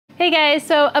Hey guys,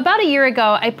 so about a year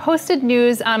ago, I posted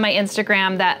news on my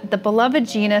Instagram that the beloved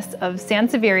genus of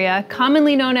Sansevieria,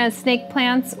 commonly known as snake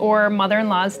plants or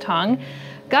mother-in-law's tongue,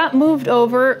 got moved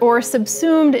over or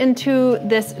subsumed into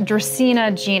this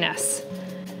Dracaena genus.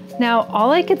 Now,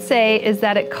 all I could say is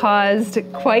that it caused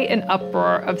quite an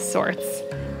uproar of sorts.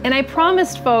 And I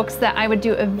promised folks that I would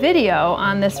do a video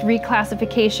on this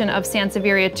reclassification of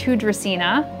Sansevieria to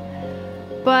Dracaena,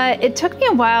 but it took me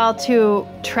a while to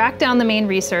track down the main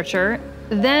researcher.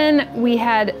 Then we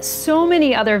had so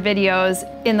many other videos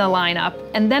in the lineup,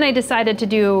 and then I decided to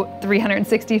do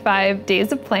 365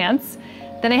 Days of Plants.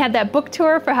 Then I had that book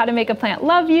tour for How to Make a Plant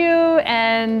Love You,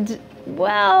 and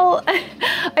well,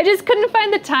 I just couldn't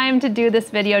find the time to do this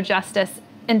video justice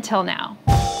until now.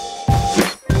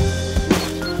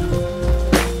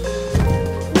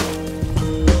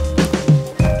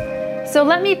 So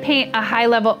let me paint a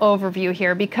high-level overview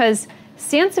here, because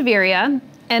Sansevieria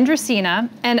and Dracaena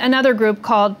and another group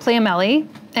called Playameli,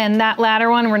 and that latter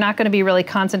one we're not going to be really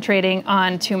concentrating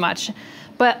on too much,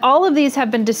 but all of these have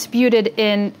been disputed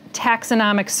in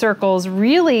taxonomic circles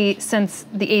really since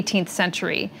the 18th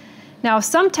century. Now,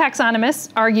 some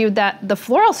taxonomists argued that the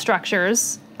floral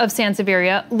structures of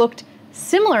Sansevieria looked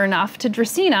similar enough to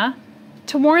Dracaena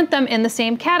to warrant them in the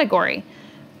same category,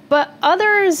 but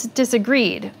others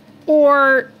disagreed,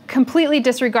 or completely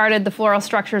disregarded the floral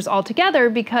structures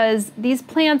altogether because these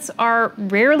plants are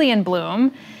rarely in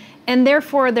bloom, and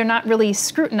therefore they're not really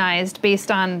scrutinized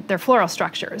based on their floral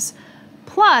structures.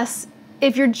 Plus,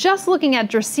 if you're just looking at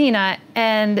Dracaena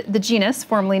and the genus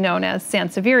formerly known as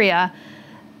Sansevieria,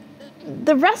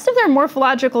 the rest of their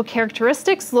morphological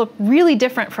characteristics look really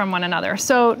different from one another.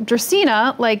 So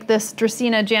Dracaena, like this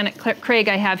Dracaena Janet Craig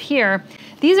I have here,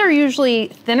 these are usually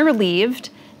thinner leaved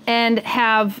and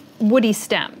have woody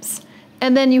stems.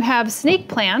 And then you have snake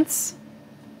plants,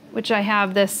 which I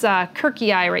have this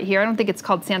Kirkii right here. I don't think it's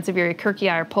called Sansevieria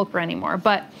Kirkii or pulchra anymore,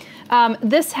 but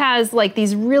this has like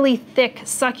these really thick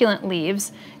succulent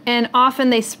leaves, and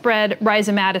often they spread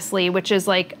rhizomatically, which is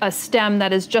like a stem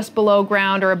that is just below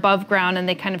ground or above ground, and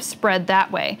they kind of spread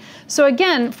that way. So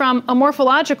again, from a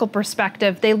morphological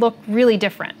perspective, they look really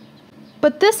different.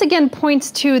 But this again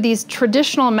points to these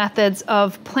traditional methods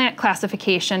of plant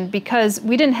classification, because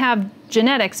we didn't have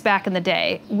genetics back in the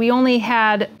day. We only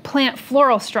had plant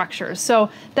floral structures. So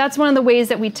that's one of the ways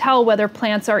that we tell whether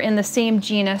plants are in the same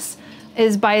genus,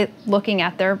 is by looking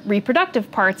at their reproductive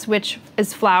parts, which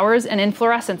is flowers and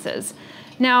inflorescences.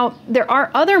 Now, there are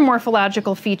other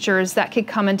morphological features that could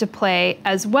come into play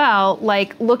as well,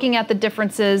 like looking at the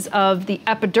differences of the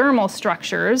epidermal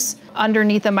structures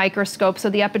underneath a microscope.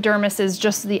 So the epidermis is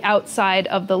just the outside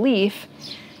of the leaf.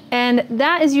 And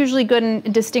that is usually good in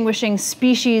distinguishing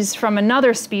species from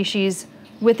another species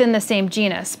within the same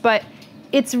genus. But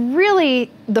it's really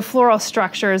the floral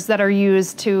structures that are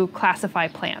used to classify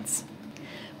plants.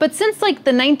 But since like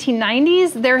the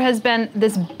 1990s, there has been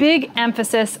this big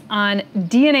emphasis on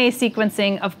DNA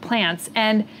sequencing of plants.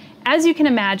 And as you can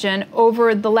imagine,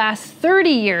 over the last 30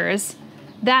 years,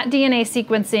 that DNA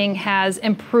sequencing has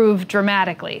improved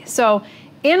dramatically. So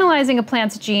analyzing a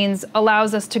plant's genes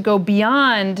allows us to go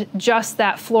beyond just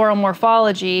that floral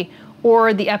morphology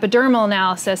or the epidermal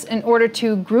analysis in order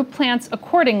to group plants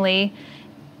accordingly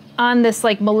on this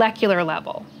like molecular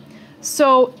level.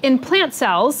 So in plant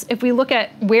cells, if we look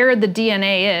at where the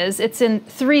DNA is, it's in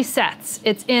three sets.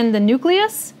 It's in the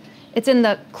nucleus, it's in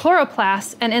the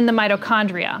chloroplast, and in the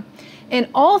mitochondria. And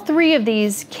all three of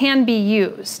these can be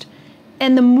used.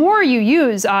 And the more you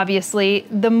use, obviously,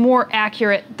 the more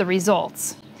accurate the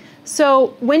results.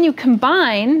 So when you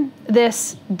combine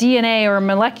this DNA or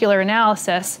molecular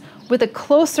analysis with a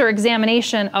closer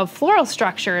examination of floral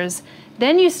structures,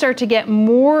 then you start to get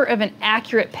more of an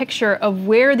accurate picture of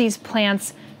where these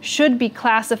plants should be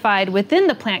classified within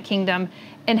the plant kingdom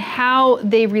and how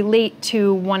they relate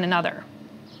to one another.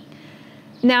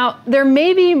 Now, there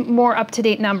may be more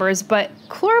up-to-date numbers, but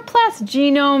chloroplast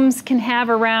genomes can have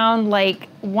around like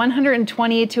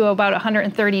 120 to about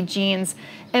 130 genes.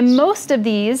 And most of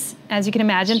these, as you can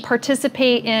imagine,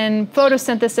 participate in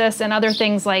photosynthesis and other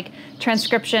things like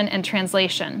transcription and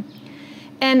translation.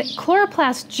 And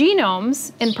chloroplast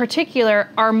genomes, in particular,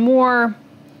 are more,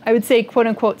 I would say, quote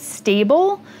unquote,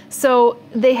 stable. So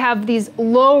they have these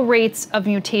low rates of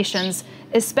mutations,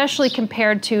 especially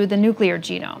compared to the nuclear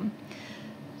genome.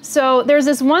 So there's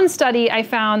this one study I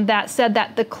found that said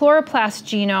that the chloroplast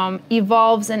genome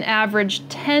evolves an average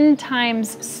 10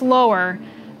 times slower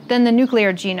than the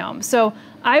nuclear genome. So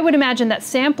I would imagine that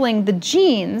sampling the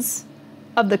genes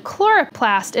of the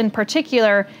chloroplast in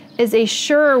particular is a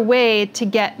surer way to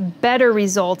get better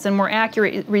results and more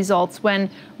accurate results when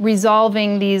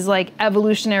resolving these like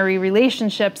evolutionary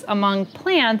relationships among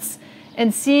plants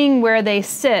and seeing where they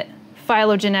sit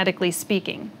phylogenetically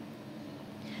speaking.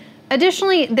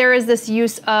 Additionally, there is this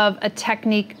use of a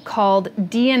technique called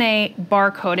DNA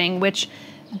barcoding, which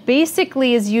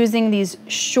basically is using these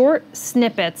short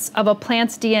snippets of a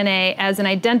plant's DNA as an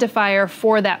identifier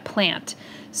for that plant.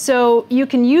 So you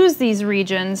can use these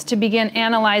regions to begin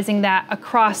analyzing that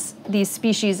across these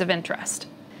species of interest.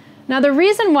 Now, the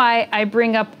reason why I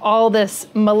bring up all this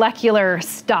molecular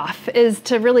stuff is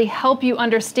to really help you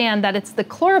understand that it's the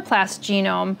chloroplast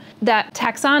genome that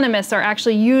taxonomists are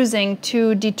actually using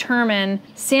to determine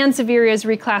Sansevieria's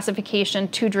reclassification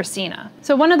to Dracaena.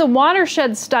 So one of the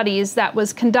watershed studies that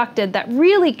was conducted that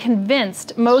really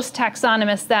convinced most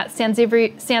taxonomists that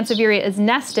Sansevieria is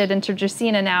nested into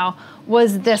Dracaena now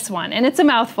was this one, and it's a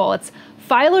mouthful. It's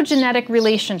phylogenetic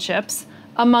relationships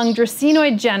among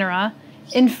Dracaenoid genera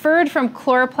inferred from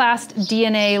chloroplast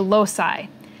DNA loci.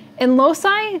 And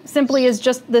loci simply is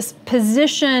just this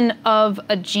position of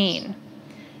a gene.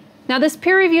 Now, this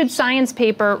peer-reviewed science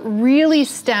paper really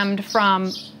stemmed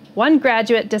from one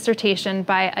graduate dissertation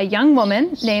by a young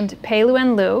woman named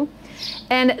Pei-Luen Liu,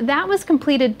 and that was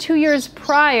completed 2 years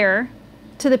prior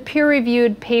to the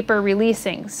peer-reviewed paper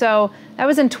releasing. So that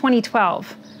was in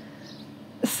 2012.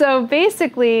 So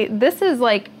basically, this is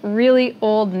like really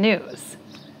old news.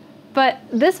 But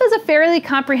this was a fairly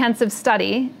comprehensive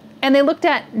study, and they looked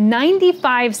at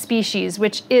 95 species,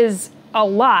 which is a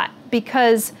lot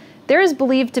because there is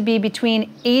believed to be between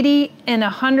 80 and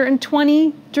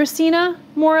 120 Dracaena,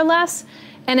 more or less,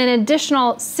 and an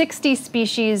additional 60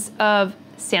 species of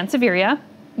Sansevieria,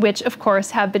 which of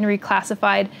course have been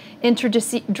reclassified into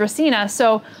Dracaena.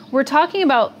 So we're talking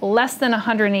about less than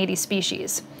 180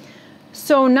 species.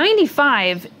 So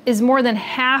 95 is more than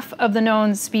half of the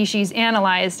known species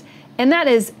analyzed, and that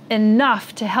is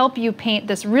enough to help you paint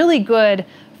this really good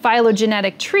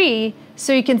phylogenetic tree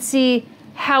so you can see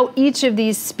how each of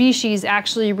these species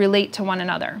actually relate to one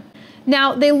another.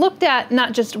 Now, they looked at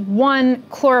not just one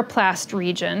chloroplast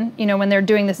region, when they're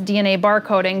doing this DNA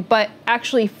barcoding, but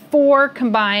actually 4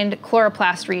 combined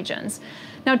chloroplast regions.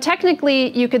 Now,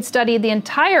 technically, you could study the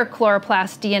entire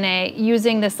chloroplast DNA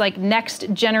using this like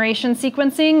next generation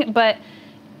sequencing, but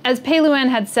as Pei-Luen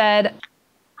had said,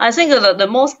 I think the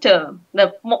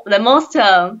most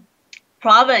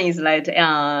problem is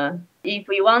that if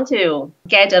we want to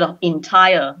get the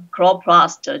entire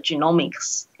chloroplast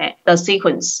genomics, the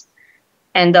sequence,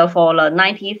 and for the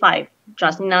 95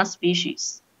 Dracaena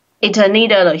species, it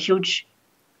needed a huge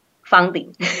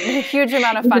funding. A huge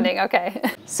amount of funding, okay.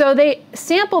 So they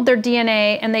sampled their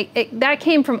DNA, and that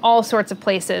came from all sorts of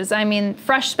places. I mean,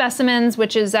 fresh specimens,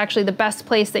 which is actually the best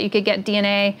place that you could get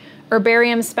DNA,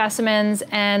 herbarium specimens,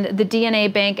 and the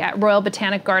DNA bank at Royal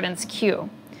Botanic Gardens, Kew.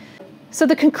 So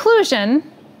the conclusion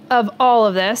of all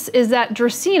of this is that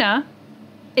Dracaena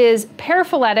is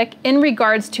paraphyletic in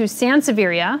regards to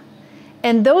Sansevieria,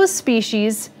 and those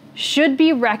species should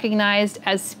be recognized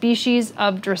as species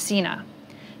of Dracaena.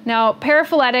 Now,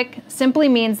 paraphyletic simply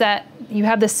means that you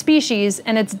have the species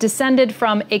and it's descended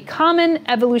from a common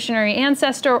evolutionary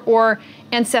ancestor or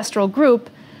ancestral group,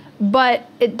 but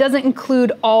it doesn't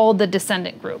include all the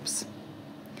descendant groups.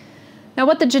 Now,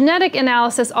 what the genetic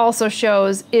analysis also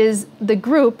shows is the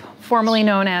group, formerly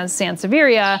known as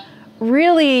Sansevieria,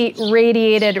 really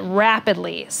radiated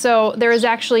rapidly. So there is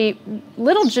actually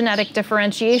little genetic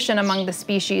differentiation among the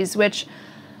species, which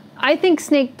I think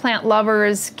snake plant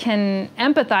lovers can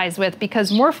empathize with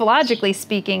because morphologically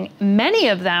speaking, many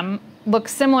of them look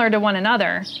similar to one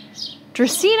another.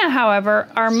 Dracaena, however,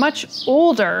 are much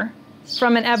older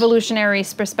from an evolutionary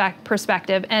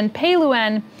perspective, and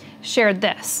Pei-Luen shared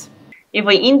this. If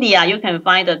in India, you can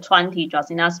find 20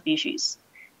 Dracaena species,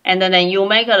 and then you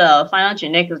make the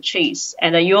phylogenetic trees,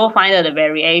 and you'll find that the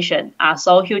variation are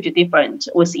so hugely different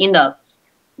within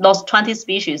those 20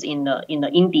 species in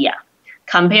India,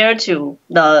 compared to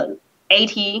the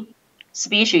 80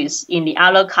 species in the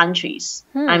other countries.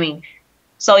 I mean,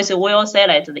 so it's well said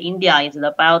that India is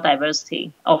the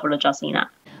biodiversity of the Dracaena.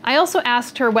 I also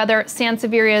asked her whether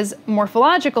Sansevieria's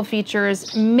morphological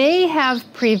features may have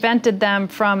prevented them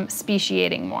from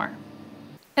speciating more.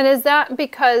 And is that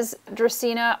because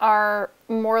Dracaena are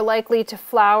more likely to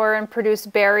flower and produce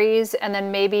berries, and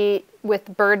then maybe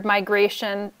with bird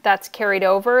migration that's carried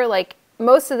over? Like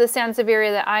most of the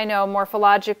Sansevieria that I know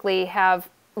morphologically have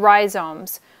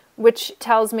rhizomes, which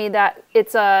tells me that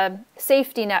it's a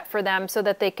safety net for them so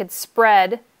that they could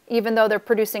spread even though they're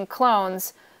producing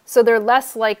clones. So they're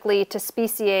less likely to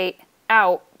speciate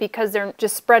out because they're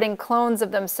just spreading clones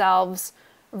of themselves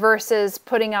versus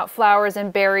putting out flowers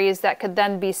and berries that could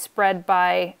then be spread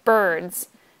by birds.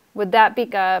 Would that be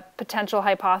a potential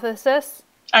hypothesis?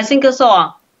 I think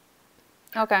so.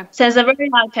 Okay.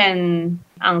 Sansevieria can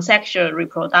asexual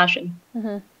reproduction.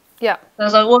 Yeah.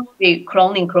 So it would be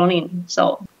cloning.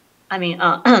 So, I mean,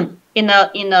 in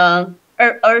the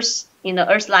Earth's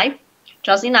life,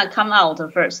 Dracaena come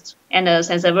out first, and the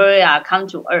Sansevieria come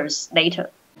to Earth later.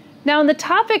 Now, on the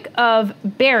topic of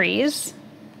berries,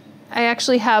 I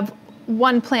actually have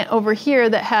one plant over here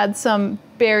that had some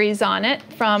berries on it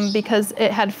because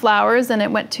it had flowers and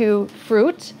it went to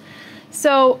fruit.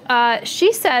 So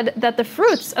she said that the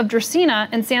fruits of Dracaena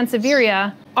and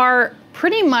Sansevieria are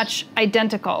pretty much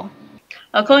identical.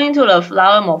 According to the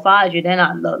flower morphology, they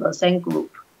are the same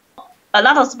group. A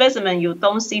lot of specimens, you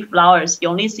don't see flowers, you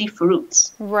only see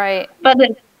fruits. Right. But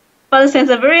the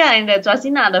Sansevieria and the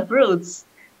Dracaena, the fruits,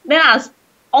 they are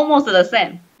almost the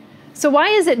same. So why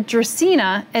is it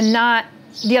Dracaena and not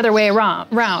the other way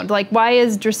around? Like, why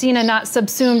is Dracaena not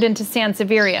subsumed into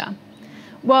Sansevieria?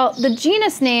 Well, the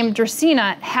genus name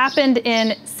Dracaena happened in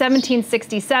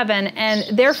 1767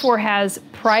 and therefore has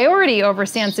priority over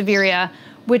Sansevieria,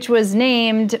 which was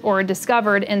named or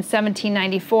discovered in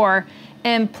 1794,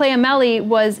 and Playameli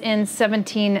was in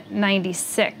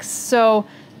 1796. So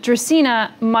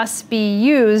Dracaena must be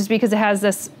used because it has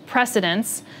this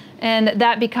precedence, and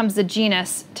that becomes the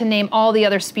genus to name all the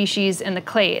other species in the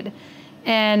clade.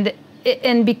 And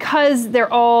because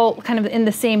they're all kind of in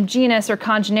the same genus or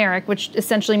congeneric, which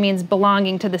essentially means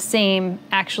belonging to the same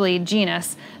actually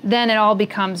genus, then it all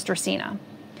becomes Dracaena.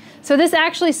 So this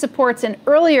actually supports an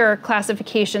earlier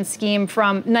classification scheme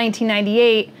from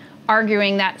 1998,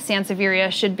 arguing that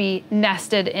Sansevieria should be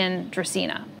nested in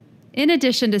Dracaena. In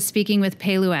addition to speaking with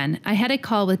Pei Luen, I had a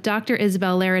call with Dr.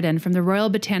 Isabelle Laridon from the Royal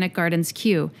Botanic Gardens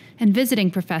Kew and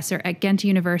visiting professor at Ghent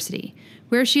University,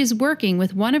 where she is working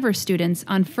with one of her students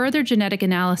on further genetic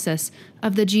analysis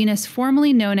of the genus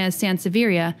formerly known as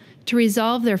Sansevieria to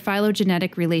resolve their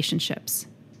phylogenetic relationships.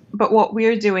 But what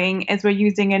we're doing is we're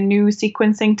using a new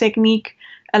sequencing technique,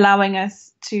 allowing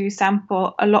us to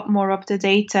sample a lot more of the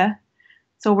data.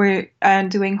 So we're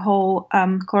doing whole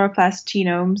chloroplast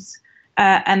genomes.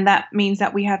 And that means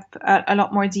that we have a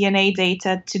lot more DNA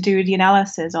data to do the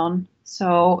analysis on.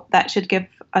 So that should give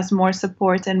us more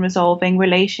support in resolving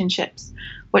relationships,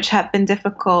 which have been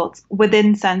difficult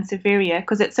within Sansevieria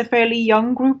because it's a fairly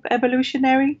young group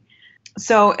evolutionary.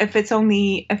 So if it's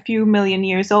only a few million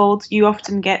years old, you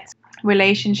often get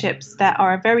relationships that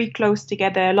are very close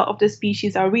together. A lot of the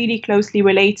species are really closely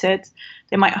related.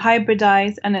 They might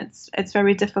hybridize, and it's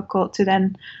very difficult to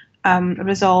then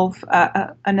resolve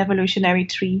an evolutionary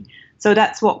tree. So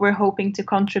that's what we're hoping to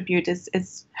contribute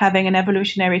is having an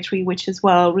evolutionary tree which is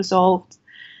well resolved.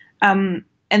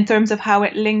 In terms of how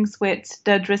it links with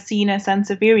the Dracaena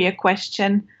Sansevieria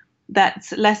question,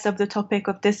 that's less of the topic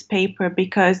of this paper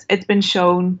because it's been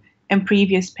shown in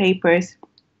previous papers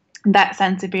that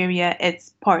Sansevieria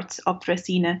is part of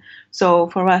Dracaena. So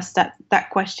for us, that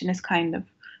question is kind of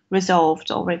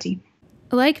resolved already.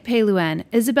 Like Pei Luen,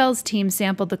 Isabelle's team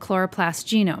sampled the chloroplast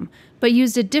genome, but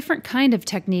used a different kind of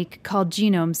technique called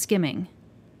genome skimming.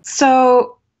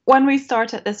 So when we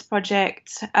started this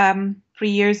project 3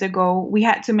 years ago, we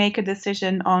had to make a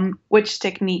decision on which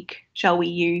technique shall we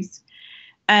use.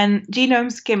 And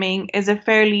genome skimming is a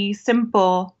fairly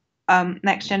simple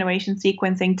next generation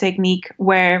sequencing technique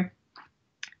where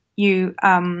you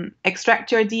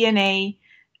extract your DNA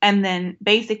and then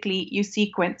basically you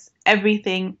sequence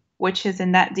everything which is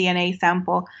in that DNA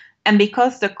sample. And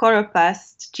because the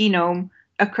chloroplast genome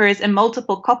occurs in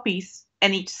multiple copies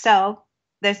in each cell,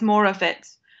 there's more of it.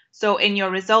 So in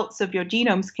your results of your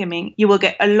genome skimming, you will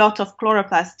get a lot of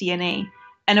chloroplast DNA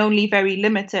and only very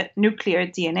limited nuclear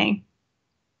DNA.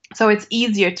 So it's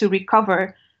easier to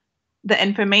recover the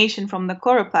information from the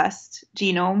chloroplast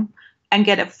genome and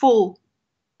get a full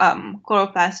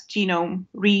chloroplast genome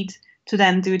read to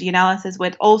then do the analysis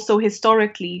with. Also,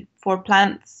 historically, for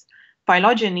plants,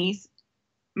 phylogenies,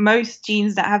 most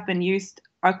genes that have been used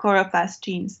are chloroplast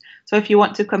genes. So if you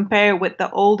want to compare with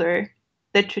the older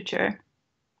literature,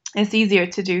 it's easier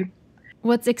to do.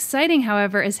 What's exciting,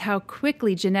 however, is how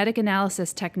quickly genetic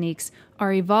analysis techniques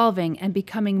are evolving and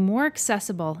becoming more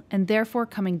accessible and therefore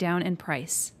coming down in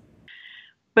price.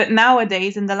 But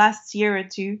nowadays, in the last year or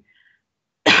two,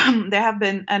 there have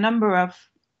been a number of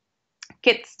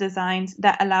kits designed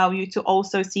that allow you to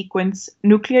also sequence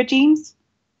nuclear genes,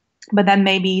 but then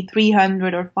maybe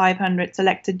 300 or 500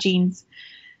 selected genes.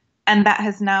 And that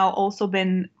has now also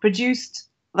been produced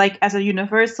like as a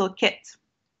universal kit.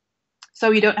 So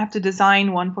you don't have to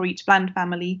design one for each plant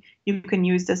family. You can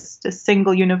use this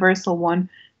single universal one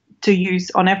to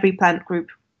use on every plant group,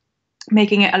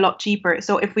 making it a lot cheaper.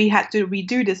 So if we had to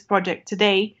redo this project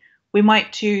today, we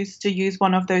might choose to use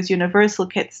one of those universal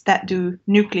kits that do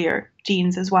nuclear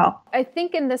genes as well. I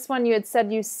think in this one you had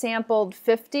said you sampled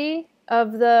 50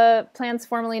 of the plants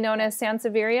formerly known as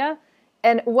Sansevieria.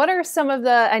 And what are some of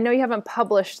the, I know you haven't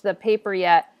published the paper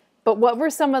yet, but what were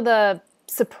some of the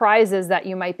surprises that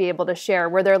you might be able to share?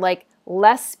 Were there like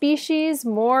less species,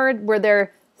 more? Were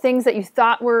there things that you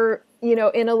thought were, you know,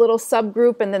 in a little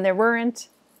subgroup and then there weren't?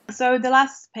 So the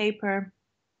last paper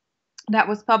that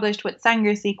was published with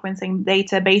Sanger sequencing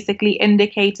data basically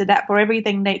indicated that for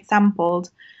everything they sampled,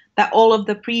 that all of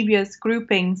the previous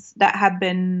groupings that had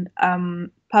been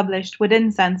published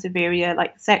within Sansevieria,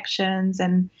 like sections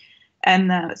and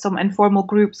some informal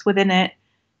groups within it,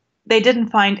 they didn't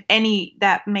find any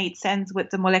that made sense with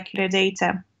the molecular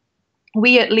data.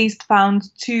 We at least found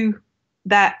 2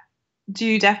 that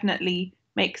do definitely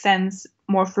make sense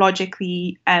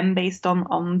morphologically and based on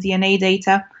DNA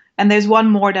data. And there's one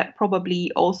more that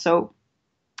probably also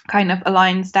kind of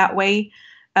aligns that way.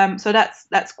 So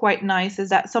that's quite nice, is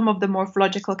that some of the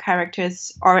morphological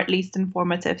characters are at least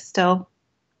informative still.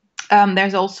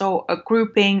 There's also a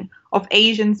grouping of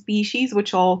Asian species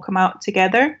which all come out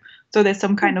together. So there's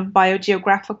some kind of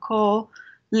biogeographical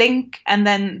link, and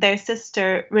then their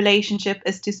sister relationship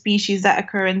is to species that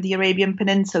occur in the Arabian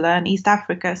Peninsula and East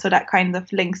Africa. So that kind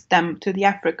of links them to the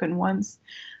African ones.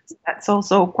 So that's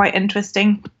also quite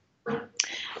interesting.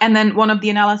 And then one of the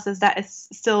analyses that is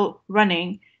still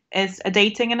running is a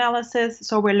dating analysis.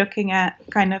 So we're looking at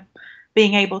kind of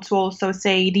being able to also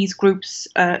say these groups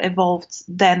evolved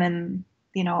then and,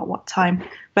 you know, at what time.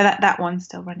 But that one's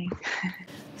still running.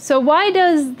 So why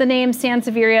does the name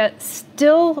Sansevieria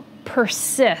still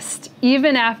persist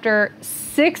even after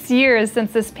 6 years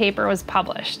since this paper was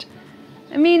published?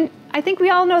 I mean, I think we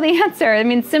all know the answer. I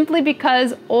mean, simply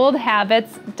because old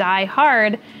habits die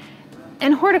hard.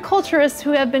 And horticulturists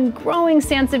who have been growing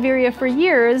Sansevieria for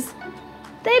years,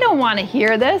 they don't want to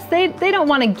hear this. They don't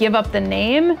want to give up the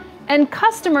name. And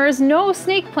customers know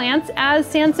snake plants as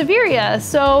Sansevieria.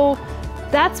 So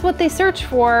that's what they search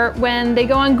for when they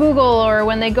go on Google or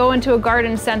when they go into a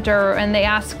garden center and they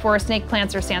ask for snake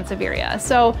plants or Sansevieria.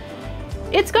 So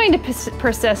it's going to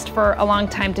persist for a long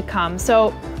time to come.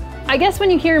 So I guess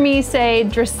when you hear me say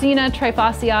Dracaena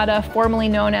trifasciata, formerly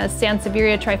known as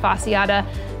Sansevieria trifasciata,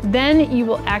 then you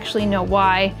will actually know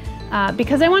why.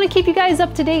 Because I want to keep you guys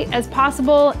up to date as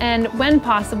possible and when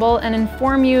possible and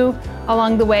inform you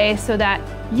along the way so that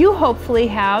you hopefully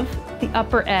have the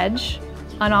upper edge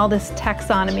on all this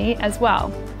taxonomy as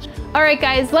well. All right,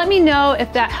 guys, let me know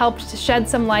if that helped to shed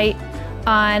some light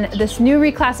on this new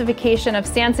reclassification of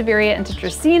Sansevieria into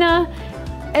Dracaena,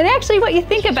 and actually what you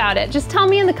think about it. Just tell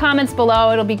me in the comments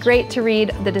below. It'll be great to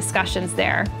read the discussions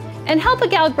there. And help a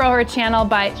gal grow her channel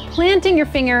by planting your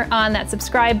finger on that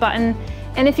subscribe button.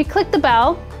 And if you click the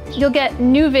bell, you'll get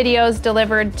new videos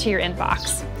delivered to your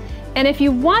inbox. And if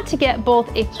you want to get both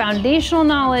a foundational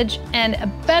knowledge and a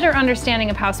better understanding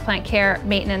of houseplant care,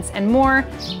 maintenance, and more,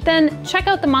 then check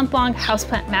out the month-long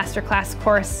Houseplant Masterclass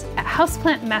course at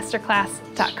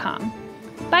houseplantmasterclass.com.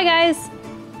 Bye, guys.